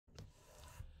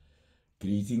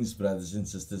Greetings, brothers and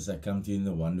sisters. I come to you in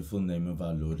the wonderful name of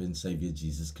our Lord and Savior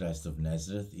Jesus Christ of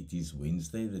Nazareth. It is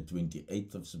Wednesday, the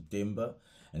 28th of September,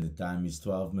 and the time is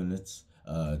 25 minutes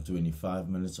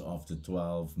after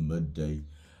 12 midday.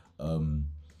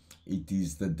 It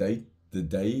is the day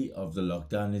of the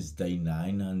lockdown is day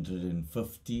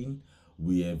 915.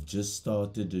 We have just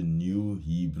started a new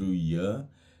Hebrew year.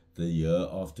 The year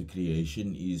after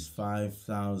creation is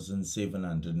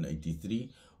 5783.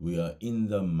 We are in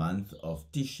the month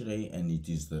of Tishrei, and it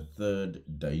is the third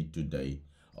day today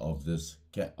of this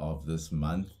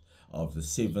month, of the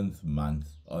seventh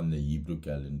month on the Hebrew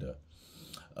calendar.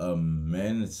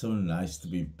 Man, it's so nice to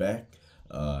be back.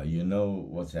 You know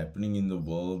what's happening in the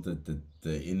world, that the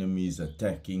enemy is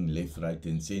attacking left, right,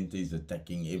 and center, is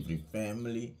attacking every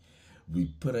family. We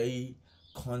pray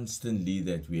constantly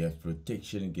that we have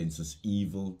protection against this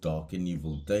evil, dark and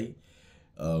evil day.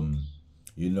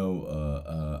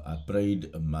 I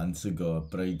prayed months ago. I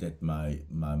prayed that my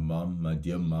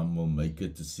dear mom, will make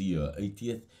it to see her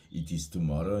 80th. It is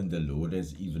tomorrow, and the Lord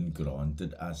has even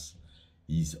granted us.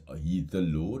 The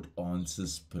Lord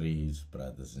answers prayers,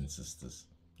 brothers and sisters.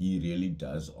 He really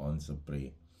does answer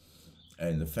prayer.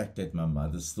 And the fact that my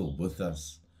mother's still with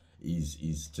us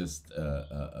is just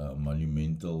a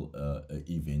monumental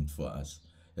event for us,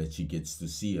 that she gets to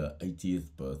see her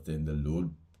 80th birthday, and the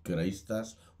Lord graced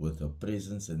us with her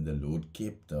presence, and the Lord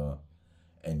kept her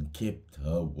and kept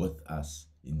her with us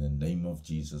in the name of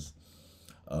Jesus.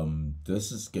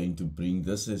 This has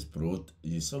brought,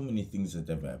 there's so many things that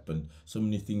have happened, so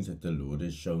many things that the Lord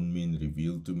has shown me and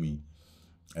revealed to me,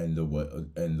 and the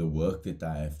work that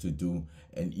I have to do.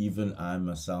 And even I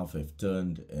myself have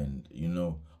turned and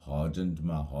hardened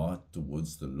my heart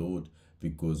towards the Lord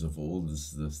because of all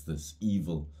this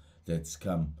evil that's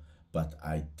come. But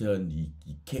I turned, he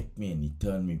kept me, and he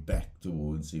turned me back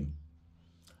towards him.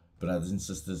 Brothers and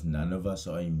sisters, none of us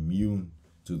are immune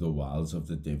to the wiles of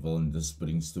the devil, and this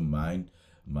brings to mind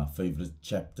my favorite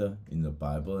chapter in the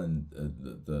Bible, and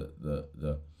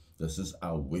this is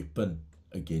our weapon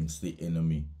against the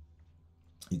enemy.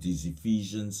 It is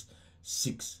Ephesians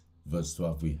 6 verse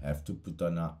 12. We have to put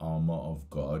on our armor of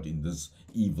God in this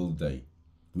evil day.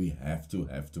 We have to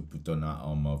put on our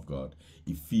armor of God.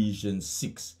 Ephesians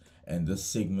 6, and this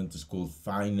segment is called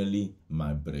Finally,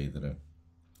 my brethren.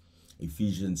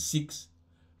 Ephesians 6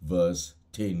 verse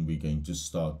 10, we're going to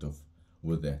start off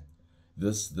with that.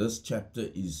 This chapter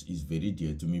is very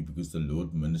dear to me because the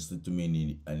Lord ministered to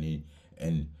me,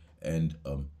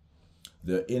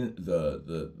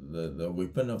 the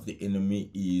weapon of the enemy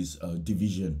is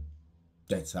division.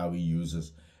 That's how he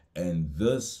uses. And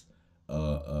this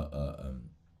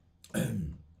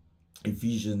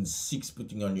Ephesians 6,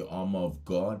 putting on your armor of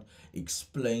God,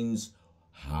 explains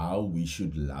how we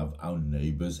should love our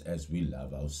neighbors as we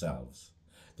love ourselves.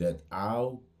 That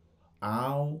our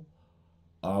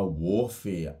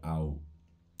warfare, our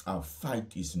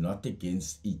fight is not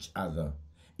against each other.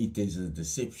 It is a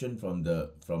deception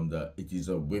it is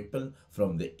a weapon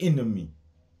from the enemy,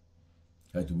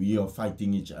 that we are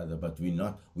fighting each other, but we're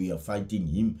not. We are fighting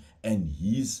him, and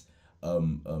he's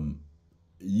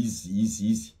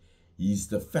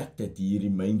the fact that he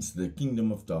remains, the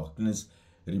kingdom of darkness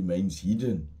remains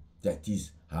hidden. That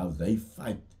is how they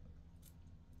fight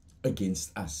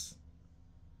against us.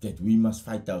 That we must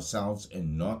fight ourselves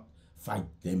and not fight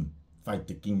them, fight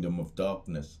the kingdom of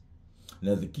darkness.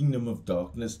 Now the kingdom of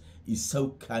darkness is so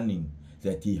cunning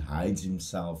that he hides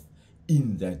himself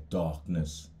in that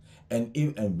darkness. And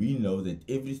we know that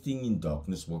everything in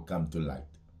darkness will come to light.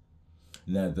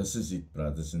 Now this is it,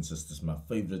 brothers and sisters, my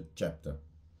favorite chapter.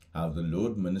 How the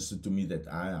Lord ministered to me that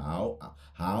how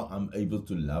I'm able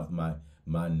to love my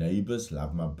neighbors,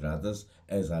 love my brothers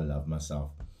as I love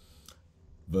myself.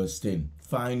 Verse 10,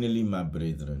 finally, my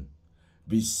brethren,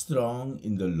 be strong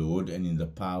in the Lord and in the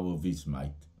power of his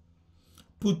might.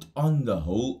 Put on the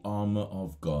whole armor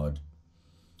of God,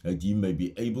 that ye may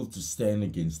be able to stand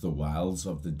against the wiles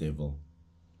of the devil.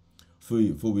 For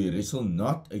we wrestle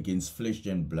not against flesh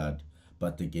and blood,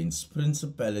 but against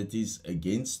principalities,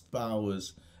 against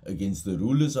powers, against the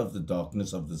rulers of the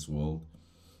darkness of this world,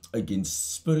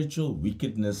 against spiritual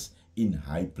wickedness in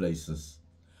high places.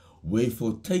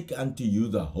 Wherefore take unto you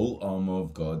the whole armor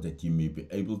of God, that ye may be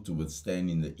able to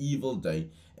withstand in the evil day,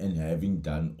 and having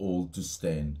done all to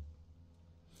stand.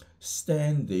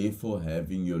 Stand therefore,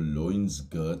 having your loins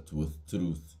girt with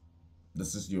truth.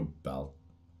 This is your belt.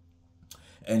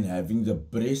 And having the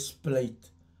breastplate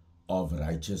of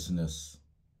righteousness.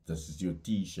 This is your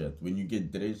t-shirt. When you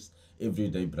get dressed every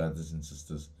day, brothers and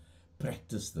sisters,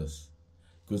 practice this.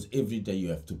 Because every day you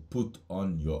have to put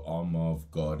on your armor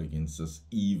of God against this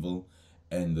evil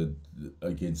and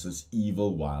against this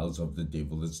evil wiles of the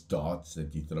devil, this darts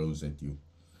that he throws at you.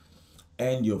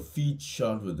 And your feet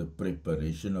shod with the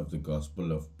preparation of the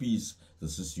gospel of peace.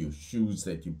 This is your shoes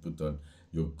that you put on,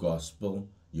 your gospel,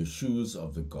 your shoes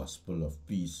of the gospel of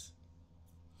peace.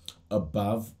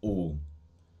 Above all,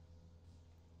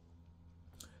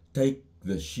 take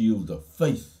the shield of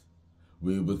faith,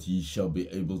 wherewith ye shall be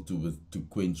able to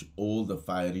quench all the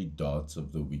fiery darts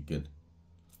of the wicked.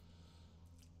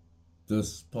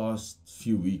 This past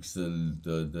few weeks,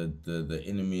 the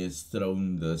enemy has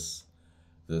thrown this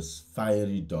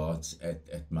fiery darts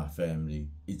at my family.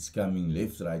 It's coming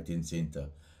left, right, and center.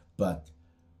 But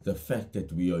the fact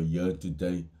that we are here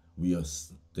today,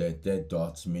 that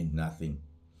darts meant nothing.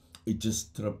 It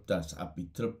just tripped us up.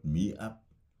 It tripped me up.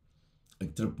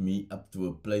 It tripped me up to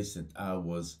a place that I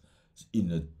was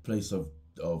in a place of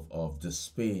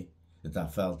despair, that I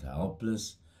felt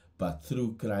helpless. But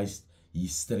through Christ, he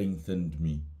strengthened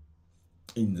me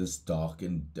in this dark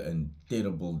and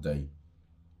terrible day.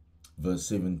 Verse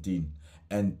 17,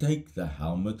 and take the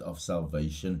helmet of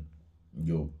salvation.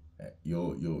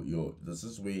 This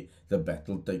is where the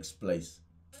battle takes place.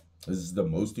 This is the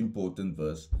most important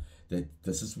verse, that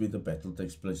this is where the battle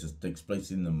takes place. It takes place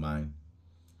in the mind.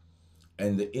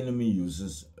 And the enemy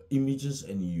uses images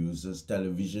and he uses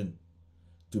television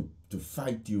to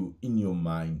fight you in your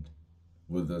mind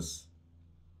with this.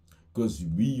 Because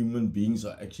we human beings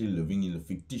are actually living in a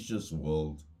fictitious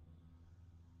world.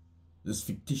 This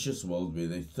fictitious world where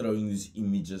they're throwing these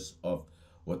images of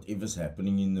whatever's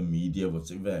happening in the media,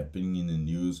 whatever happening in the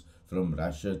news, from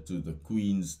Russia to the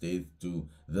Queen's death, to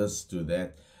this, to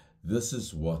that. This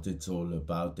is what it's all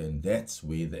about, and that's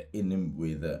where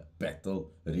the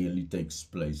battle really takes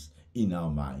place in our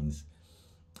minds.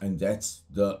 And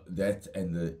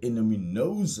the enemy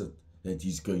knows it,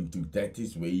 that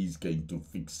is where he's going to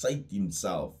fixate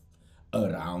himself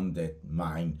around that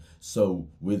mind. So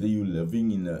whether you're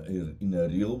living in a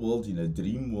real world, in a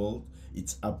dream world,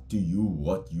 it's up to you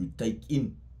what you take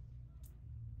in.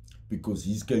 Because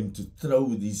he's going to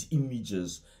throw these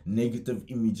images, negative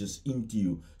images, into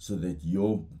you, so that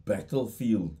your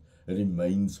battlefield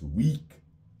remains weak.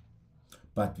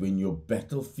 But when your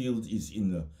battlefield is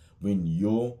when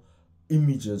your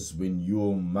images, when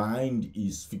your mind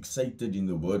is fixated in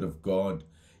the word of God,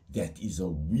 that is a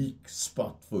weak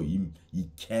spot for him. He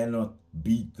cannot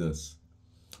beat this,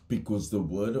 because the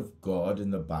word of God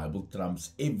in the Bible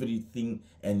trumps everything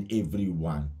and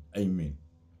everyone. Amen.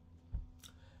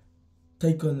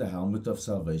 Take on the helmet of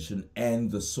salvation and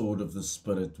the sword of the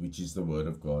Spirit, which is the word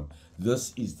of God.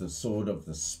 This is the sword of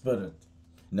the Spirit.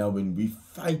 Now, when we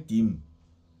fight him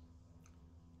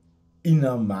in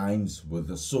our minds with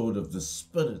the sword of the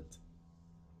Spirit,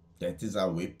 that is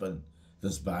our weapon,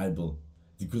 this Bible,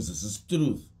 because this is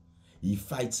truth. He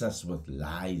fights us with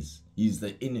lies. He's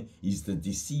the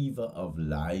deceiver of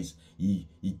lies. He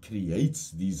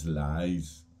creates these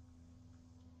lies.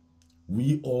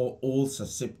 We are all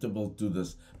susceptible to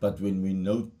this, but when we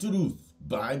know truth,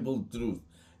 Bible truth,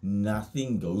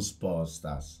 nothing goes past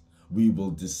us. We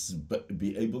will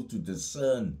be able to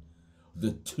discern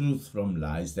the truth from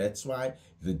lies. That's why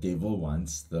the devil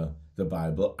wants the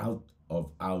Bible out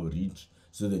of our reach,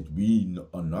 so that we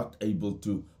are not able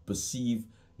to perceive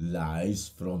lies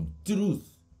from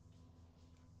truth.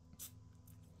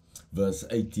 Verse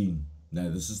 18. Now,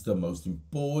 this is the most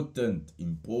important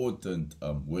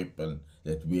weapon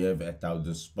that we have at our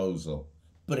disposal.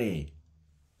 Pray.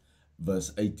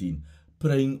 Verse 18.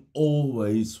 Praying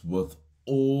always with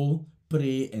all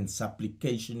prayer and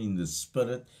supplication in the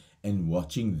Spirit, and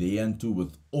watching thereunto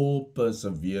with all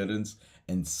perseverance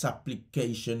and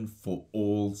supplication for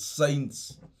all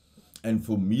saints. And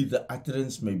for me the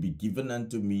utterance may be given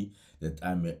unto me, that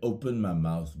I may open my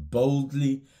mouth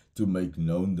boldly to make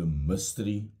known the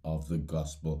mystery of the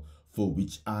gospel, for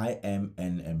which I am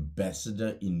an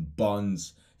ambassador in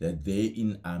bonds, that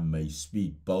therein I may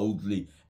speak boldly